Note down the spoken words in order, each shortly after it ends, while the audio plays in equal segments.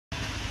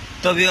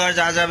তো ভিউয়ার্স,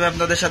 আজ আমি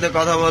আপনাদের সাথে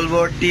কথা বলবো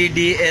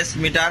TDS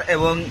মিটার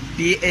এবং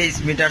PH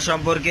মিটার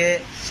সম্পর্কে।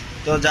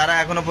 তো যারা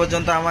এখনো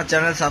পর্যন্ত আমার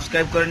চ্যানেল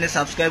সাবস্ক্রাইব করেনি,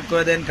 সাবস্ক্রাইব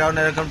করে দেন, কারণ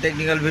এরকম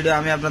টেকনিক্যাল ভিডিও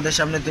আমি আপনাদের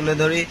সামনে তুলে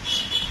ধরি।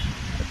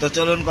 তো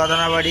চলুন কথা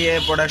না বাড়িয়ে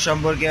প্রোডাক্ট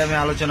সম্পর্কে আমি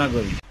আলোচনা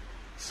করি।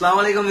 আসসালামু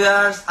আলাইকুম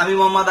ভিউয়ার্স, আমি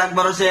মোহাম্মদ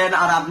আকবর হোসেন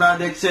আর আপনারা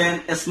দেখছেন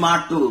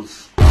স্মার্ট টুলস।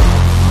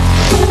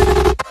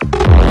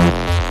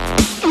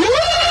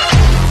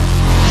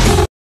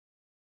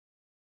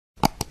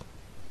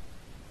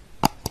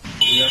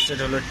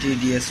 এটা হলো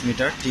TDS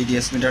মিটার।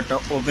 TDS মিটারটা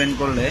ওপেন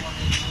করলে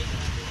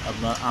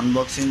আপনার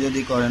আনবক্সিং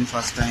যদি করেন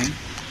ফার্স্ট টাইম,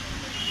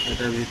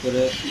 এটার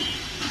ভিতরে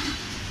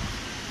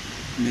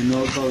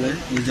ম্যানুয়াল পাবেন,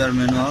 ইউজার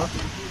ম্যানুয়াল।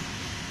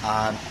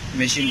 আর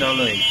মেশিনটা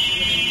হলো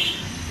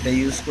এটা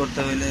ইউজ করতে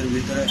হলে এর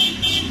ভিতরে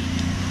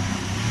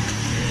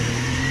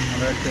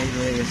একটাই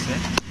হয়ে গেছে,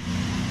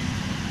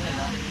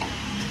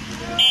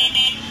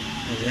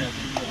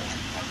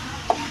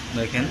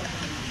 দেখেন।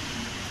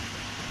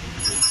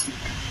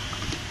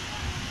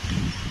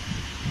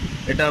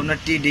 এটা আপনার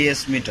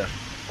TDS মিটার।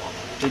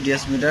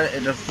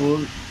 এটা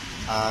ফুল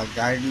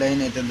গাইডলাইন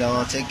এতে দেওয়া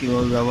আছে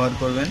কিভাবে ব্যবহার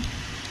করবেন।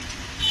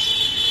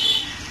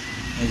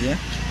 এই যে,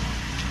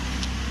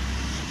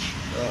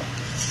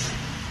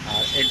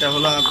 আর এটা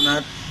হলো আপনার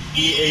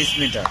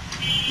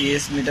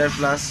PH metre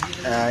plus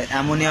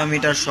ammonia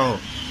metre সহ।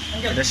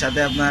 এটার সাথে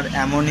আপনার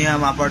অ্যামোনিয়া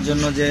মাপার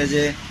জন্য যে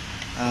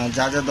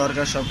যা যা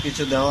দরকার সব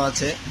কিছু দেওয়া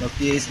আছে, বা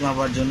PH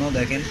মাপার জন্য।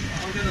 দেখেন,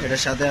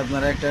 এটার সাথে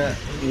আপনারা একটা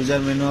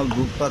ইউজার ম্যানুয়াল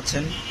বুক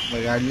পাচ্ছেন, বা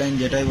গাইডলাইন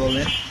যেটাই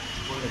বলেন।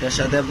 এটার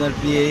সাথে আপনার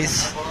PH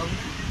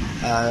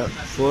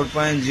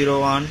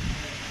 4.01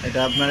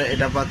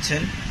 এটা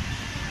পাচ্ছেন।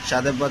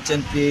 সাথে পাচ্ছেন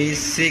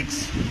PH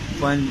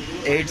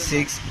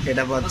 6.86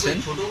 এটা পাচ্ছেন।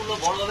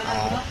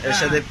 আর এর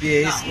সাথে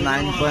PH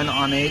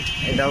 9.18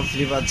 এটাও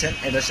ফ্রি পাচ্ছেন।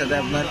 এটার সাথে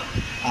আপনার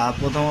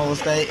প্রথম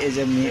অবস্থায় এই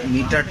যে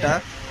মিটারটা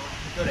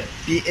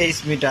PH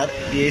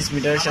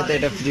মিটারের সাথে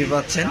এটা ফ্রি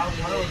পাচ্ছেন।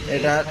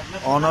 এটা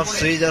অন অফ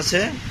সুইচ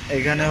আছে,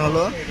 এখানে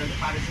হলো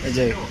এই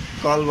যে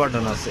কল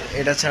বাটন আছে।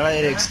 এটা ছাড়া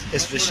এর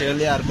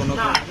স্পেশালি আর কোনো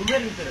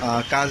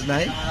কাজ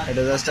নাই।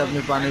 এটা জাস্ট আপনি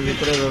পানির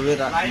ভিতরে এভাবে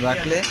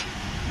রাখলে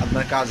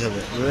আপনার কাজ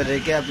হবে। এভাবে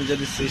রেখে আপনি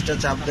যদি সুইচটা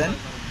চাপ দেন,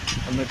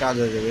 আপনার কাজ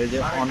হয়ে যাবে। এই যে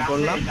অন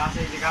করলাম,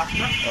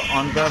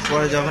 অন করার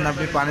পরে যখন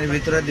আপনি পানির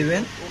ভিতরে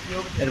দিবেন,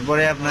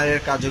 এরপরে আপনার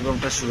এর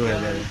কার্যক্রমটা শুরু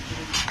হয়ে যাবে।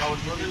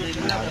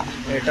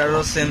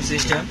 এটারও সেম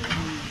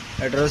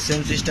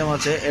সিস্টেম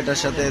আছে। এটার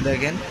সাথে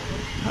দেখেন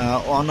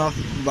অন অফ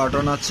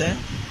বাটন আছে,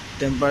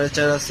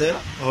 টেম্পারেচার আছে,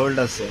 হোল্ড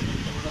আছে।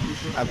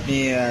 আপনি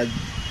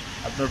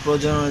আপনার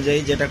প্রয়োজন অনুযায়ী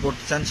যেটা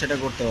করতে চান সেটা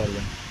করতে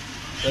পারবেন।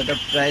 তো এটা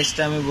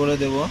প্রাইসটা আমি বলে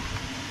দেব।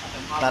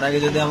 তার আগে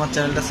যদি আমার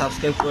চ্যানেলটা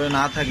সাবস্ক্রাইব করে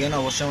না থাকেন,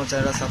 অবশ্যই আমার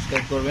চ্যানেলটা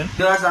সাবস্ক্রাইব করবেন।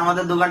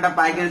 আমাদের দোকানটা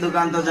পাইকারি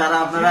দোকান, তো যারা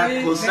আপনারা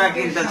খুচরা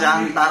কিনতে চান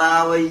তারা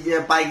ওই যে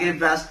পাইকারি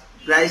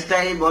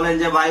প্রাইসটাই বলেন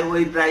যে ভাই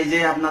ওই প্রাইসে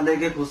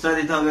আপনাদেরকে খুচরা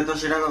দিতে হবে, তো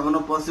সেটা কখনো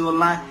পসিবল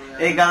না।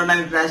 এই কারণে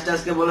আমি প্রাইসটা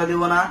আজকে বলে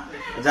দিব না।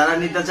 যারা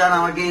নিতে চান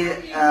আমাকে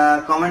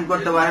কমেন্ট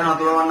করতে পারেন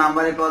অথবা আমার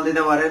নাম্বারে কল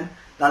দিতে পারেন,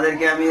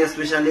 তাদেরকে আমি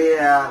স্পেশালি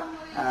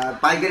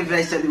পাইকারি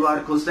প্রাইসটা দিব। আর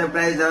খুচরা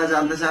প্রাইস যারা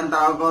জানতে চান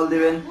তারাও কল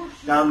দিবেন,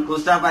 কারণ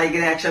খুচরা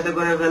পাইকারি একসাথে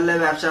করে ফেললে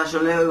ব্যবসা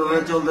আসলে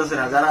ওইভাবে চলতেছে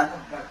না। যারা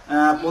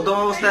প্রথম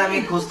অবস্থায় আমি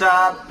খুচরা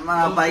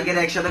পাইকারি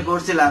একসাথে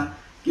করছিলাম,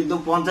 কিন্তু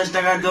 50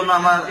 টাকার জন্য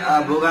আমার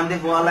ভোগান্তি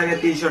পোয়া লাগে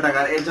 300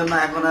 টাকার। এর জন্য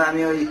এখন আর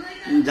আমি ওই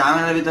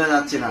ঝামেলার ভিতরে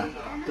যাচ্ছি না।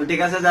 তো ঠিক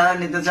আছে, যারা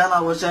নিতে চান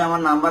অবশ্যই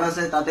আমার নাম্বার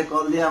আছে, তাতে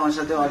কল দিয়ে আমার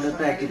সাথে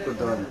অর্ডারটা অ্যাক্টিভ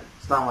করতে পারেন।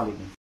 আসসালামু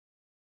আলাইকুম।